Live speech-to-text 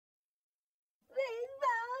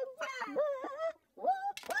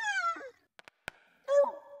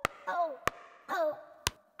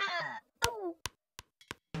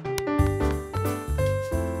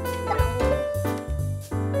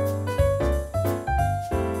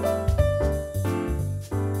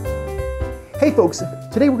Hey folks,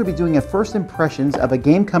 today we're going to be doing a first impressions of a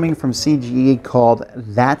game coming from CGE called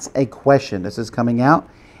That's a Question. This is coming out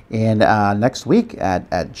in next week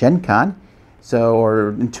at Gen Con, or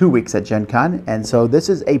in 2 weeks at Gen Con. And so this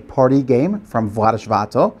is a party game from Vlaada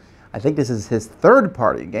Chvátil. I think this is his third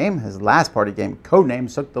party game. His last party game,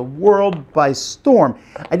 Codenames, took the world by storm.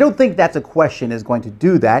 I don't think That's a Question is going to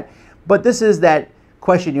do that, but this is that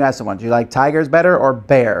question you ask someone, do you like tigers better or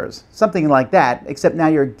bears? Something like that, except now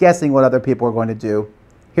you're guessing what other people are going to do.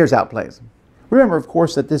 Here's how it plays. Remember, of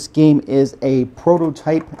course, that this game is a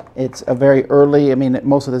prototype. It's a very early,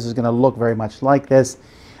 most of this is going to look very much like this.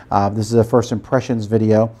 This is a first impressions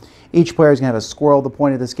video. Each player is going to have a squirrel. The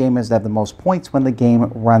point of this game is to have the most points when the game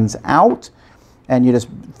runs out. And you just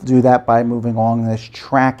do that by moving along this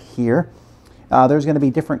track here. There's going to be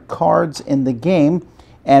different cards in the game.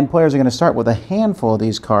 And players are going to start with a handful of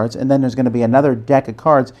these cards, and then there's going to be another deck of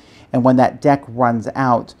cards, and when that deck runs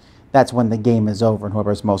out, that's when the game is over, and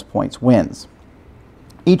whoever has most points wins.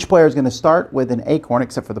 Each player is going to start with an acorn,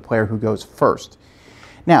 except for the player who goes first.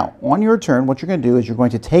 Now, on your turn, what you're going to do is you're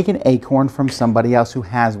going to take an acorn from somebody else who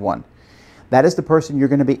has one. That is the person you're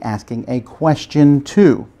going to be asking a question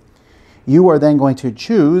to. You are then going to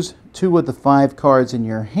choose 2 of the 5 cards in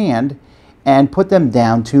your hand and put them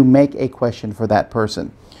down to make a question for that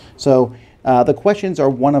person. So the questions are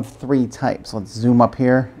one of 3 types. Let's zoom up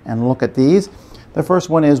here and look at these. The first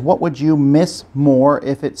one is, what would you miss more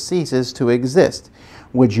if it ceases to exist?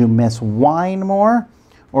 Would you miss wine more,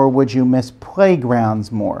 or would you miss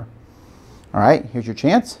playgrounds more? All right, here's your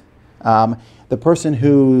chance. The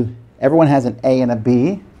person everyone has an A and a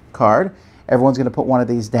B card. Everyone's going to put one of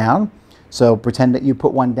these down. So pretend that you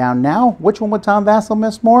put one down now. Which one would Tom Vasel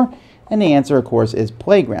miss more? And the answer, of course, is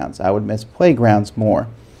playgrounds. I would miss playgrounds more.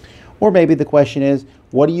 Or maybe the question is,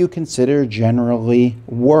 what do you consider generally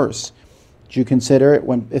worse? Do you consider it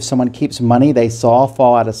if someone keeps money they saw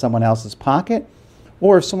fall out of someone else's pocket?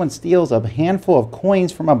 Or if someone steals a handful of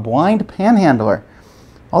coins from a blind panhandler?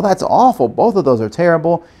 Oh, that's awful. Both of those are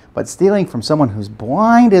terrible. But stealing from someone who's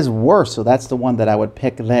blind is worse. So that's the one that I would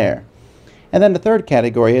pick there. And then the third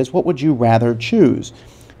category is, what would you rather choose?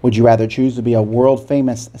 Would you rather choose to be a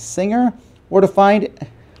world-famous singer, or to find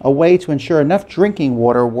a way to ensure enough drinking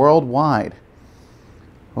water worldwide?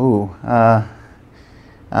 Ooh,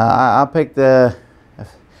 I'll pick the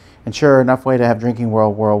ensure enough way to have drinking water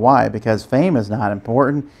worldwide, because fame is not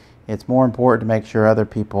important. It's more important to make sure other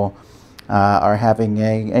people are having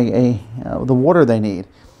the water they need.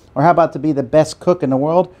 Or how about to be the best cook in the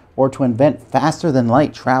world, or to invent faster than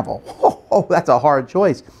light travel? Oh, that's a hard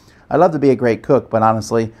choice. I'd love to be a great cook, but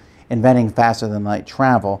honestly, inventing faster than light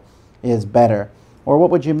travel is better. Or what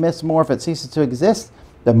would you miss more if it ceases to exist?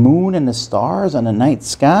 The moon and the stars on the night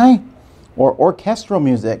sky? Or orchestral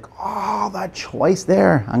music? Oh, that choice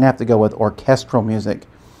there. I'm going to have to go with orchestral music.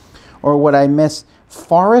 Or would I miss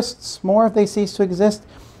forests more if they cease to exist?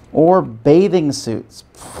 Or bathing suits?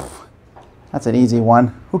 That's an easy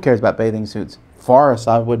one. Who cares about bathing suits? Forests,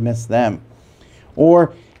 I would miss them.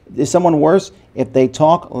 Or is someone worse if they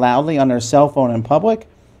talk loudly on their cell phone in public?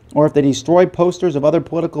 Or if they destroy posters of other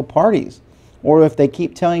political parties? Or if they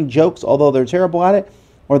keep telling jokes although they're terrible at it?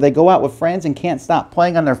 Or they go out with friends and can't stop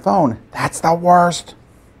playing on their phone? That's the worst.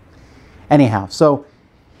 Anyhow, so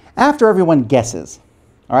after everyone guesses,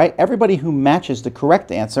 all right, everybody who matches the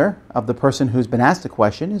correct answer of the person who's been asked a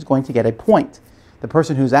question is going to get a point. The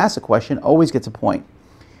person who's asked a question always gets a point.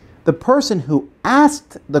 The person who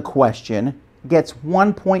asked the question gets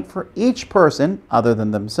 1 point for each person, other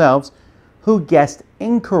than themselves, who guessed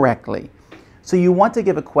incorrectly. So you want to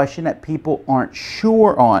give a question that people aren't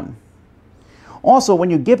sure on. Also,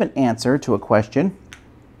 when you give an answer to a question,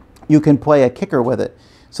 you can play a kicker with it.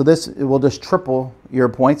 So this will just triple your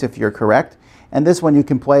points if you're correct. And this one you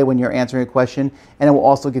can play when you're answering a question, and it will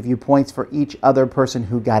also give you points for each other person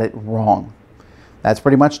who got it wrong. That's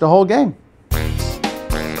pretty much the whole game.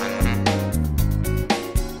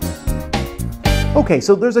 Okay,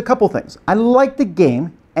 so there's a couple things. I like the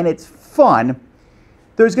game, and it's fun.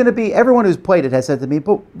 There's going to be, everyone who's played it has said to me,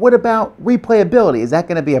 but what about replayability? Is that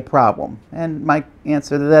going to be a problem? And my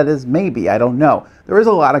answer to that is maybe. I don't know. There is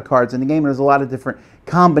a lot of cards in the game, and there's a lot of different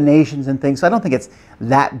combinations and things, so I don't think it's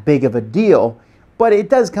that big of a deal. But it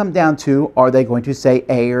does come down to, are they going to say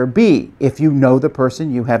A or B? If you know the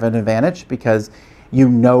person, you have an advantage because you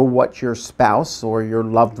know what your spouse or your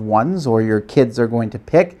loved ones or your kids are going to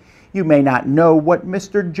pick. You may not know what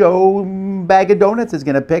Mr. Joe Bag of Donuts is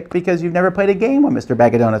going to pick because you've never played a game with Mr.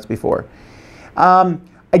 Bag of Donuts before. I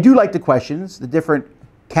do like the questions, the different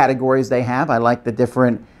categories they have. I like the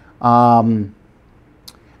different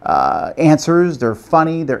answers. They're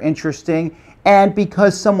funny, they're interesting, And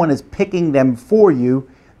because someone is picking them for you,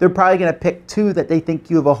 they're probably going to pick two that they think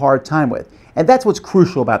you have a hard time with. And that's what's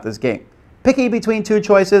crucial about this game. Picking between two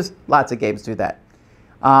choices, lots of games do that.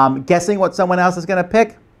 Guessing what someone else is going to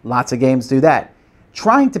pick, lots of games do that.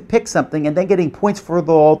 Trying to pick something and then getting points for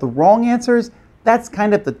all the wrong answers, that's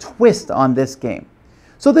kind of the twist on this game.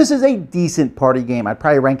 So this is a decent party game. I'd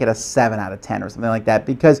probably rank it a 7 out of 10 or something like that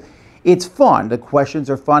because it's fun. The questions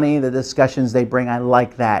are funny. The discussions they bring, I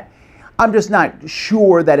like that. I'm just not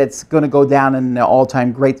sure that it's going to go down in the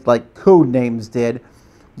all-time greats like Codenames did.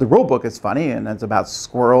 The rulebook is funny, and it's about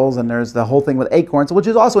squirrels, and there's the whole thing with acorns, which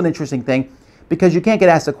is also an interesting thing because you can't get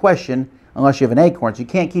asked a question unless you have an acorn. So you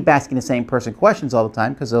can't keep asking the same person questions all the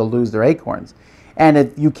time because they'll lose their acorns. And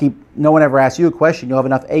if you keep, no one ever asks you a question, you'll have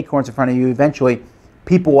enough acorns in front of you, eventually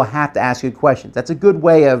people will have to ask you questions. That's a good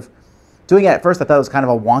way of doing it. At first I thought it was kind of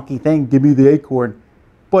a wonky thing, give me the acorn,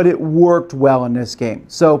 but it worked well in this game.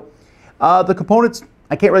 So the components,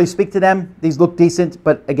 I can't really speak to them. These look decent,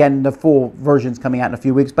 but again, the full version's coming out in a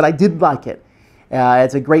few weeks, but I did like it.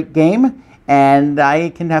 It's a great game, and I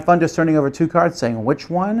can have fun just turning over two cards saying which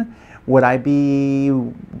one would I be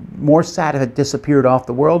more sad if it disappeared off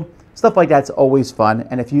the world. Stuff like that's always fun,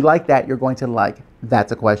 and if you like that, you're going to like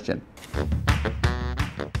That's a Question.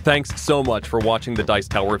 Thanks so much for watching the Dice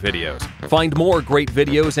Tower videos. Find more great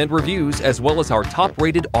videos and reviews as well as our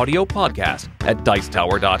top-rated audio podcast at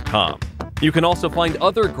Dicetower.com. You can also find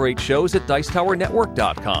other great shows at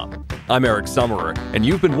Dicetowernetwork.com. I'm Eric Summerer, and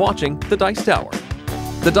you've been watching The Dice Tower.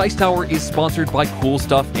 The Dice Tower is sponsored by Cool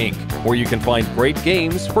Stuff Inc., where you can find great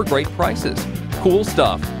games for great prices. Cool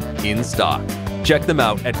stuff in stock. Check them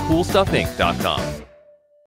out at CoolStuffInc.com.